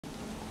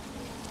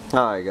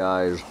Hi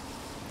guys,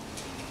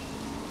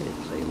 it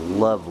is a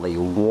lovely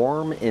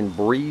warm and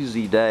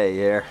breezy day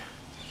here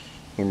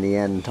in the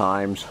end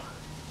times.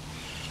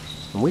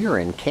 We are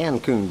in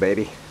Cancun,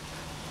 baby.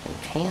 In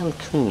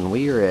Cancun,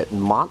 we are at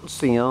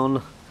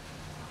Mansión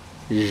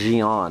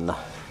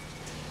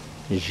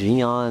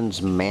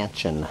Gion's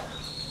mansion.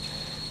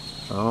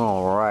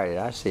 Alright,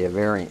 I see a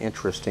very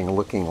interesting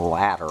looking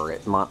ladder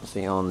at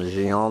Mansión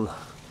Gion.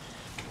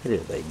 It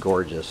is a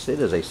gorgeous,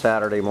 it is a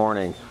Saturday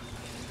morning.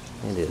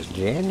 It is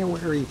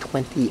January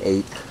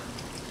 28th,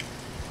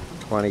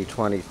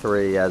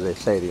 2023. As I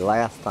say, the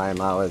last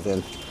time I was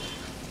in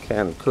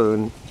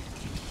Cancun,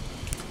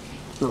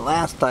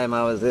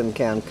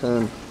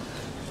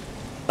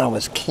 I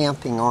was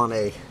camping on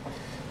a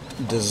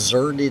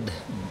deserted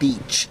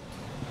beach.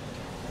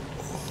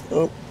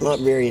 Oh,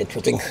 not very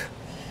interesting.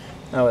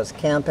 I was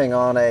camping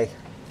on a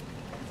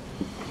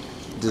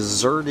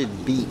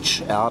deserted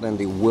beach out in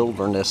the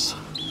wilderness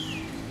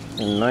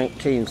in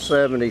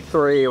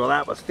 1973. Well,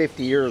 that was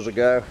 50 years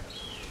ago.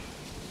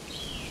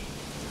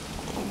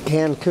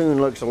 Cancun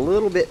looks a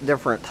little bit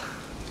different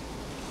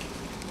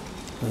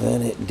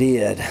than it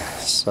did.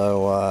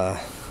 So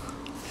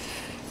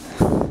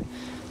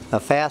a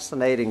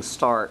fascinating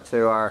start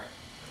to our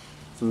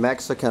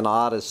Mexican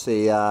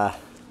odyssey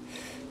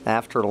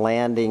after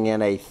landing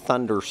in a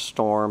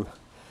thunderstorm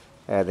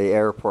at the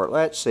airport.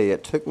 Let's see,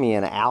 it took me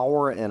an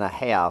hour and a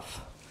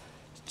half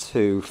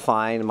to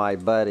find my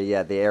buddy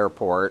at the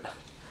airport.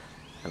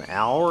 An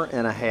hour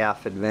and a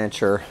half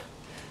adventure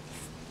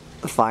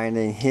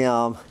finding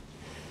him.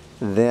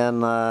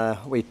 Then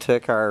we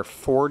took our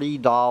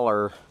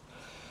 $40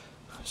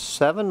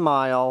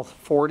 7-mile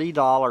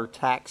 $40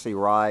 taxi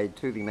ride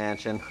to the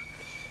mansion,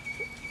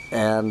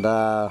 and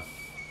of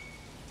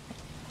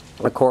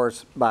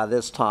course by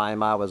this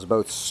time I was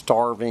both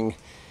starving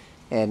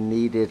and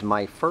needed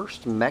my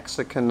first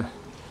Mexican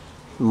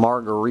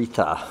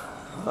margarita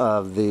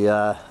of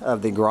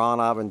the Gran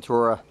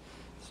Aventura.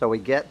 So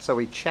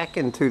we check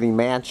into the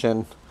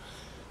mansion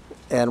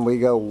and we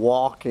go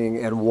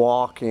walking and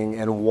walking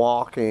and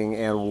walking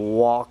and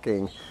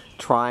walking,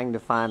 trying to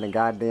find a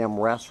goddamn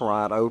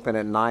restaurant open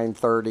at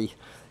 9:30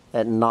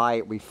 at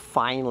night. We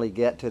finally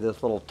get to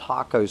this little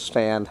taco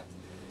stand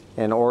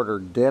and order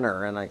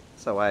dinner, and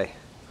so I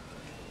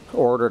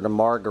ordered a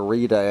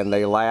margarita and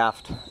they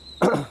laughed.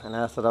 And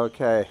I said,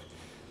 okay,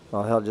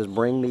 well, he'll just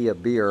bring me a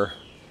beer.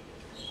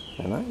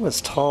 And I was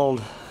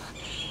told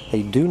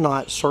they do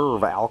not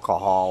serve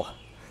alcohol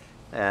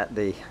at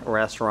the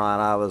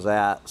restaurant I was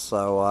at.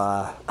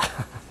 So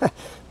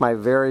my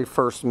very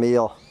first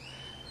meal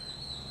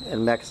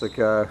in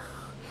Mexico,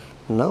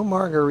 no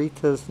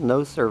margaritas,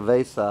 no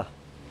cerveza.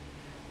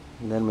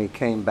 And then we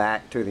came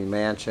back to the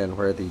mansion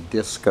where the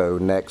disco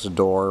next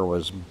door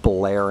was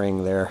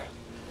blaring their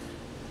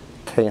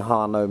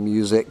Tejano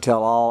music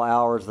till all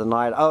hours of the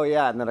night. Oh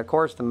yeah, and then of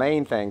course the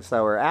main thing,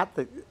 so we're at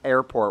the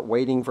airport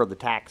waiting for the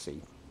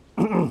taxi.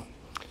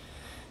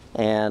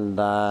 And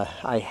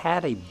I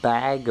had a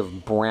bag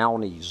of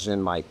brownies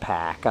in my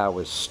pack. I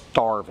was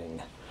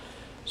starving.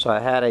 So I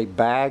had a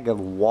bag of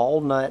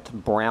walnut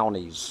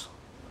brownies.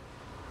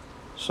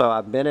 So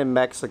I've been in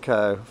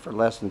Mexico for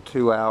less than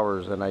 2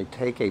 hours and I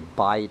take a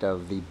bite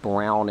of the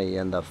brownie,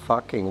 and the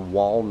fucking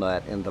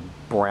walnut and the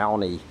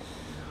brownie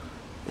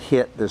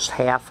hit this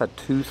half a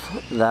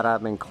tooth that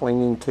I've been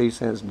clinging to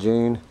since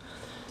June.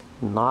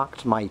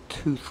 Knocked my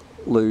tooth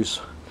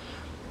loose.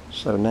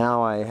 So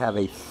now I have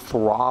a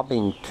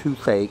throbbing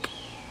toothache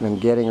and I'm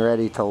getting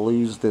ready to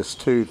lose this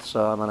tooth,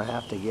 so I'm going to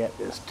have to get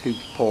this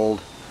tooth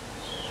pulled.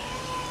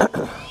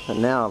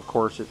 And now of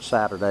course it's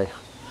Saturday.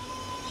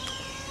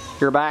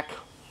 You're back?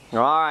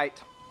 Alright.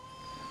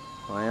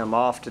 I am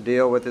off to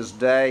deal with this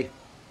day.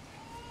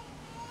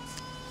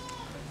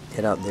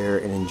 Get out there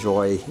and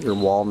enjoy your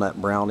walnut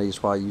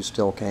brownies while you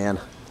still can.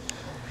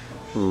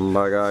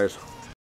 Bye guys.